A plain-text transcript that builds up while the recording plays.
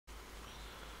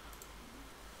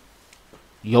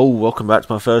Yo, welcome back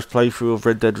to my first playthrough of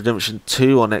Red Dead Redemption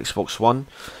 2 on Xbox One.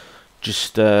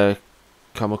 Just come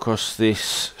across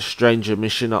this stranger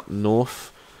mission up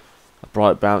north. A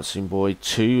Bright Bouncing Boy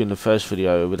 2. In the first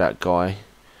video with that guy,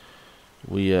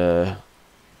 we in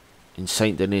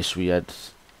Saint Denis we had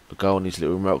a guy on his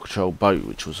little remote control boat,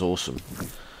 which was awesome.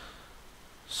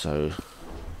 So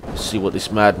let's see what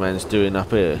this madman's doing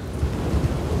up here.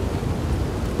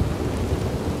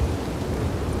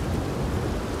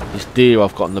 This deer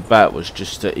I've got in the back was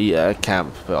just to eat at a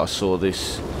camp, but I saw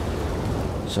this,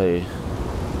 so it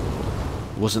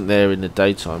wasn't there in the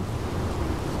daytime.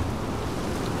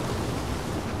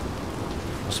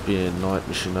 Must be a night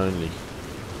mission only.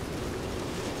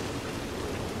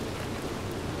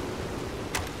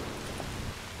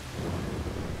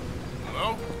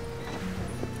 Hello?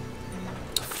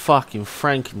 Fucking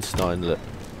Frankenstein, look.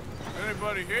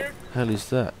 Anybody here? Hell is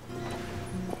that?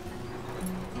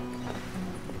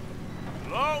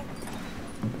 Hello?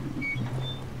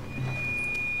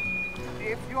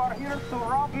 If you are here to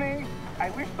rob me, I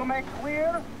wish to make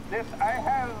clear that I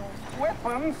have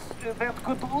weapons that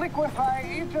could liquefy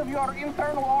each of your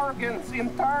internal organs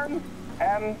in turn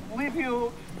and leave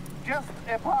you just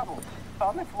a puddle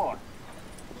on the floor.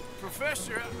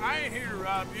 Professor, I ain't here to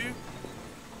rob you.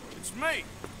 It's me.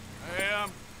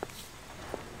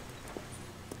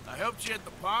 I helped you at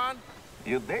the pond.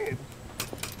 You did?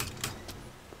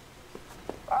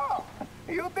 Oh,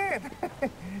 you did.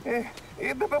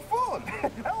 The buffoon.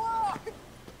 Hello.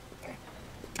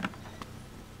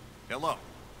 Hello.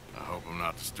 I hope I'm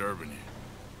not disturbing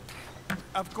you.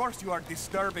 Of course you are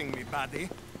disturbing me, buddy.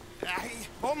 I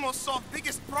almost solved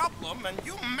biggest problem and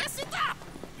you mess it up.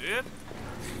 Did?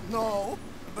 No,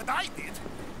 but I did.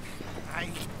 I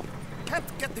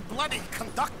can't get the bloody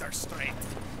conductor straight.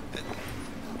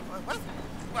 What?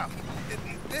 Well,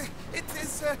 it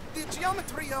is the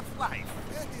geometry of life.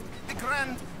 The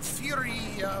grand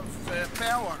theory of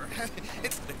power.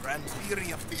 It's the grand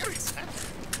theory of theories.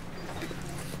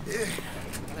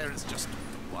 There is just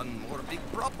one more big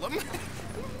problem.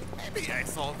 Maybe I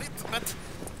solve it, but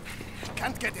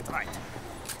can't get it right.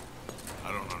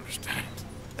 I don't understand.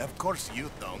 Of course you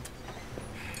don't.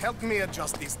 Help me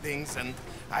adjust these things and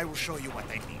I will show you what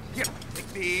I mean. Here,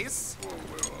 take these. Oh,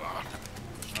 well,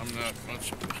 I'm not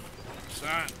much of a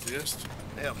scientist.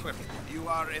 Well, you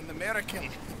are an American.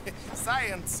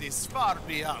 Science is far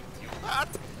beyond you, but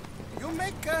you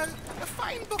make a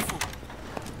fine buffoon.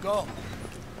 Go.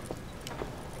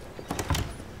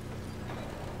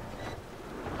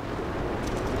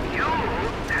 You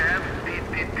have the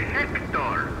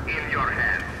detector in your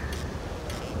hand.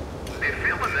 The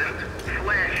filament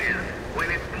flashes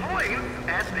when it points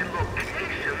at the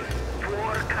locations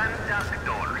for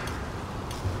conductors.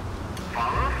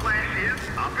 Follow flashes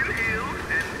up in hills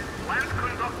and plant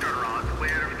conductor rods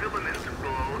where filament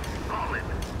glows solid.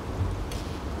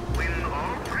 When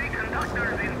all three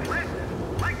conductors in place,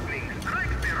 lightning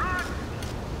strikes the rods,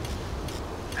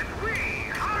 and we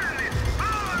harness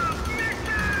power of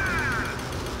nature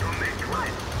to make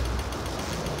light.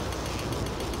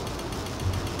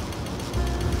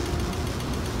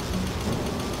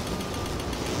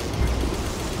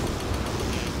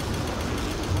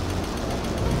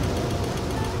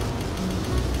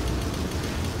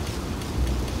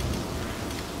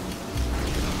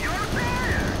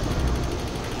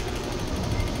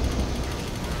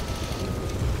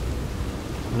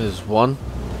 There's one.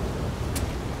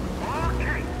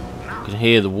 Okay, You now can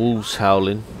hear the wolves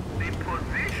howling. the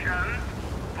position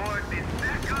for the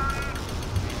second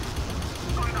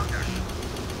conductor.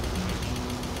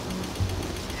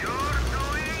 You're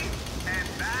doing a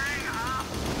bang-up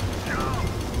job.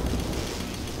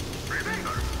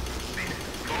 Remember, this is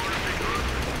for the good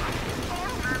of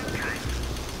all mankind.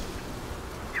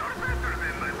 You're better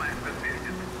than my last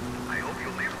assistant. I hope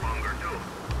you live longer too.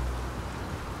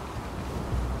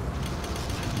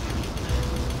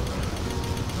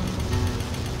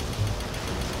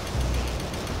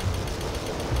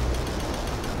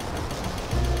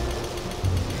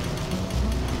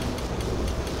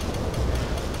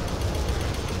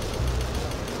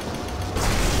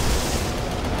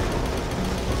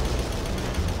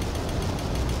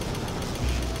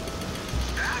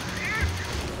 That's it.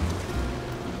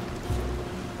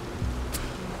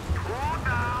 Two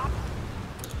down.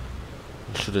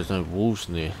 I'm sure there's no wolves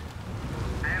near.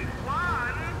 And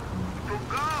one to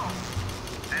go.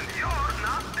 And you're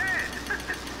not dead.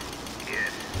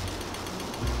 Yes.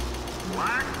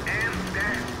 Life and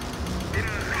death. The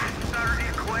master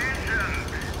equation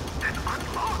that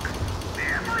unlocks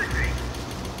everything.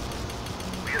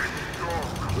 We're so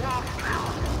close now.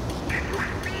 Can you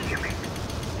feel it?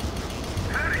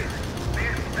 Hurry.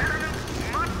 This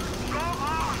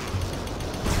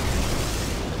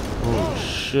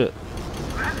shit.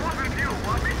 That wasn't you,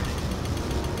 was it?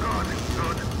 Good,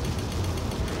 good.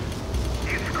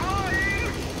 It's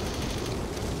going!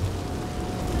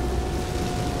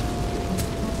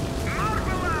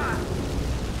 Marvelous!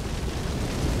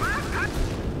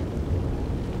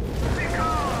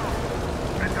 Fantastico!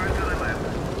 Return to the left.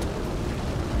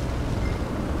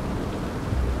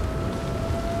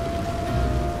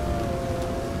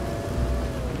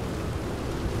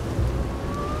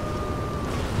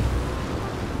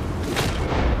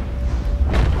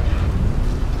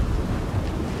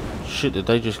 Shit, did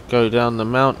they just go down the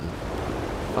mountain?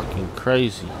 Fucking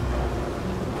crazy.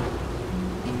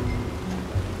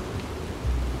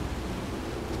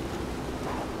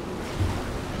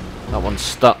 That one's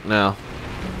stuck now.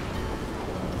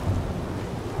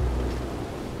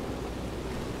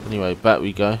 Anyway, back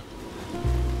we go.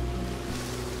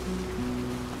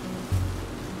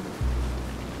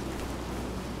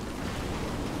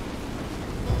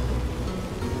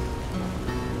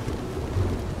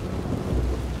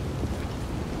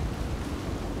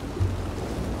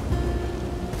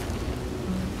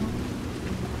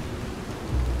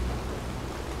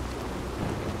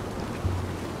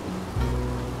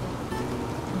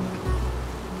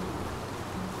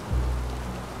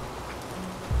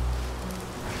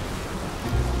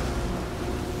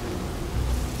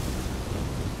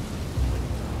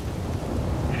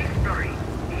 History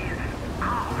is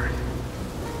ours.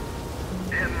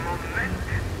 A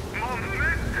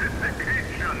momentous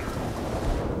occasion.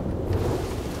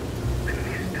 The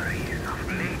mysteries of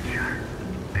nature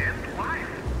and life.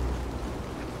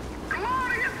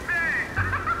 Glorious day!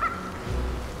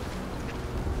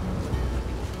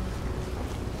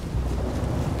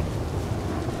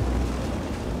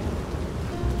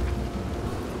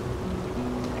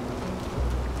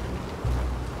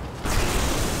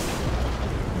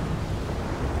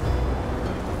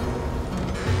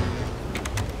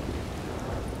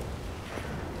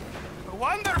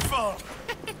 Wonderful!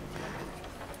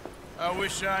 I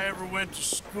wish I ever went to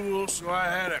school so I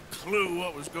had a clue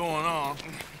what was going on.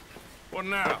 What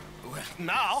now? Well,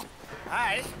 now,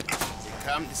 I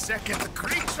become the second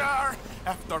creature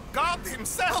after God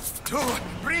himself to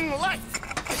bring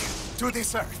life to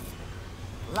this earth.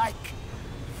 Like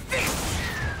this.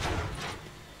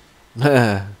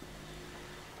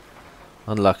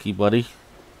 Unlucky, buddy.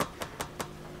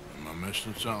 Am I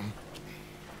missing something?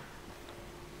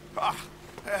 Ah,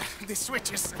 the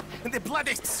switches. The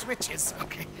bloody switches.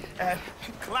 Okay.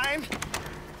 Climb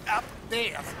up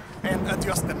there and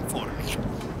adjust them for me.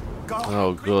 Go.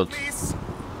 Oh, quick, good. Please.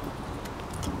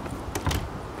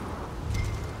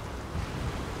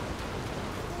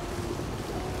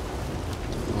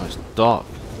 Oh, it's dark.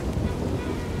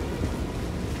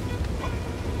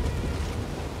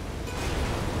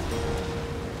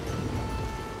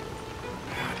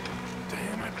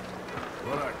 Damn it.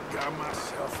 What I got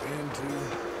myself into.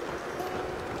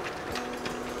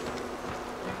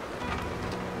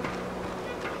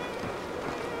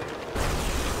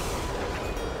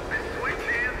 The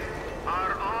switches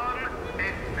are on a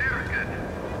circuit.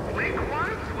 Flick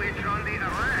one switch on the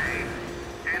array,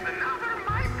 and another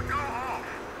might go off.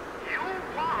 You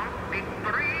want the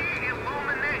 3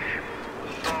 illuminations.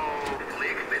 So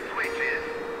flick the switches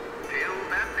till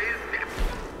that is depth.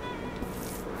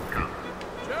 Come.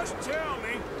 Just tell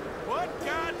me, what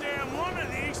goddamn one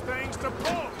of these things to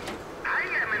pull? I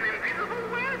am an invisible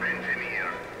web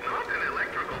engineer, not an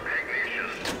electrical technician.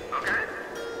 Okay?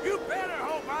 You better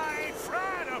hope I ain't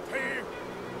fried up here.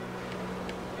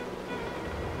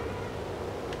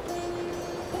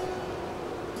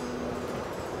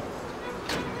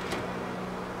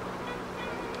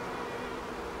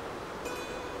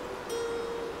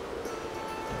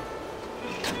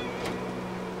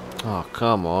 Oh,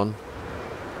 come on.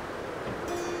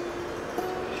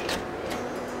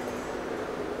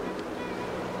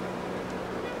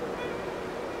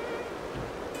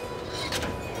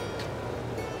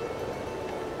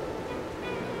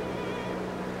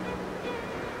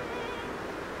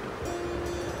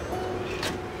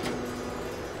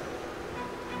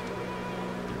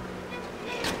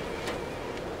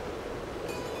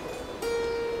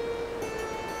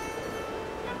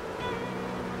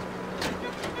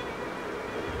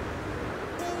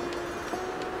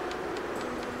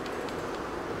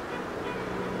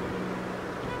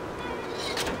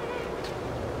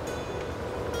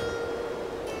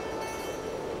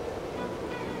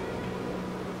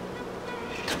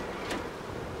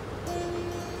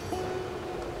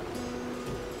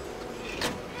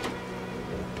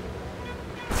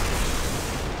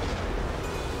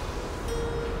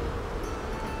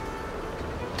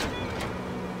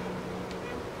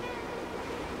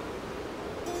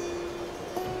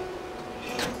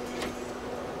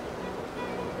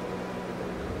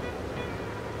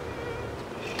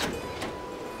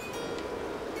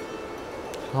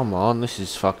 Come on, this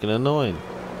is fucking annoying.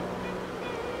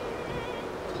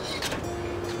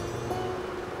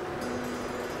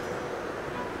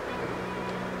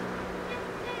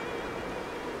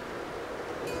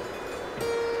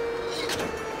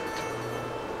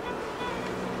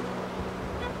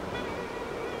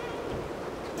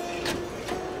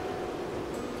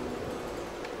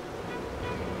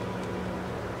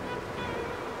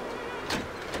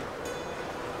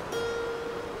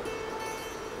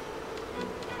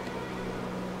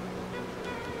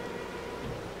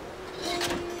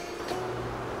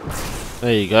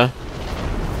 There you go.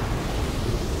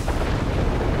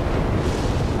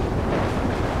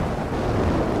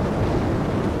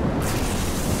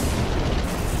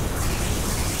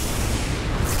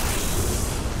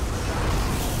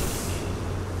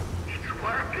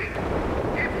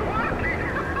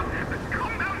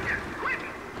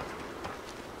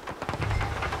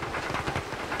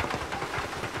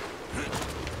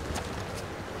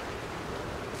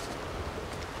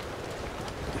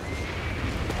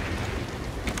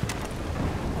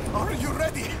 Are you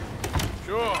ready?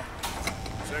 Sure.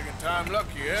 Second time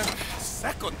lucky, eh?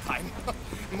 Second time?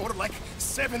 More like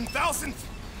 7,000.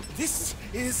 This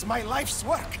is my life's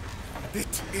work.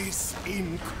 It is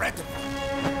incredible.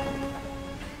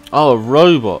 Oh, a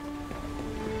robot.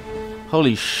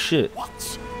 Holy shit.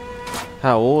 What?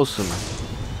 How awesome.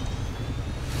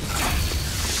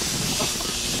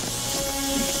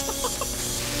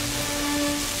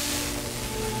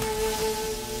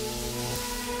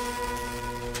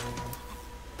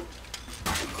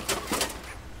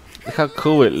 Look how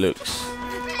cool it looks.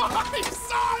 My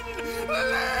son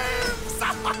lives!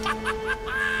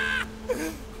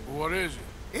 What is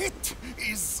it? It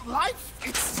is life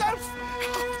itself.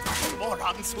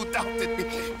 Morons who doubted me.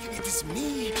 It is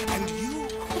me and you.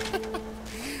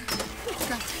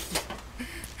 Look at him.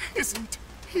 Isn't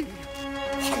he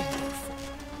wonderful?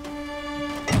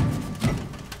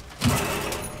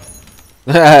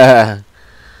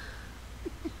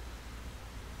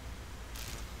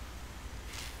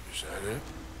 Is that it?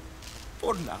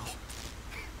 For now.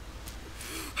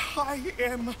 I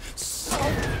am so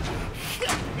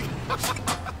happy.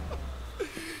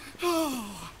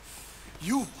 Oh,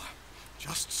 you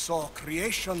just saw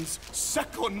creation's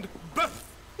second birth.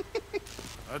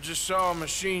 I just saw a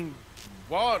machine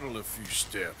waddle a few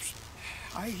steps.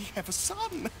 I have a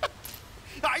son.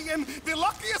 I am the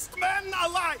luckiest man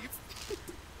alive.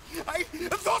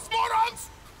 Those morons,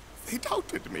 they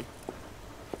doubted me.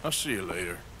 I'll see you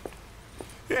later.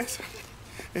 Yes,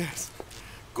 yes.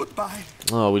 Goodbye.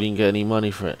 Oh, we didn't get any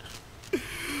money for it.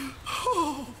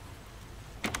 Oh.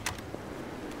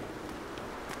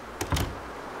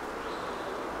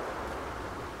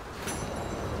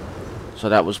 So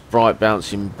that was Bright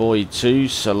Bouncing Boy 2.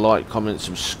 So like, comment,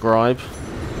 subscribe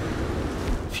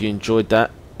if you enjoyed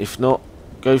that. If not,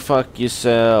 go fuck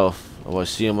yourself. Oh, I'll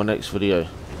see you in my next video.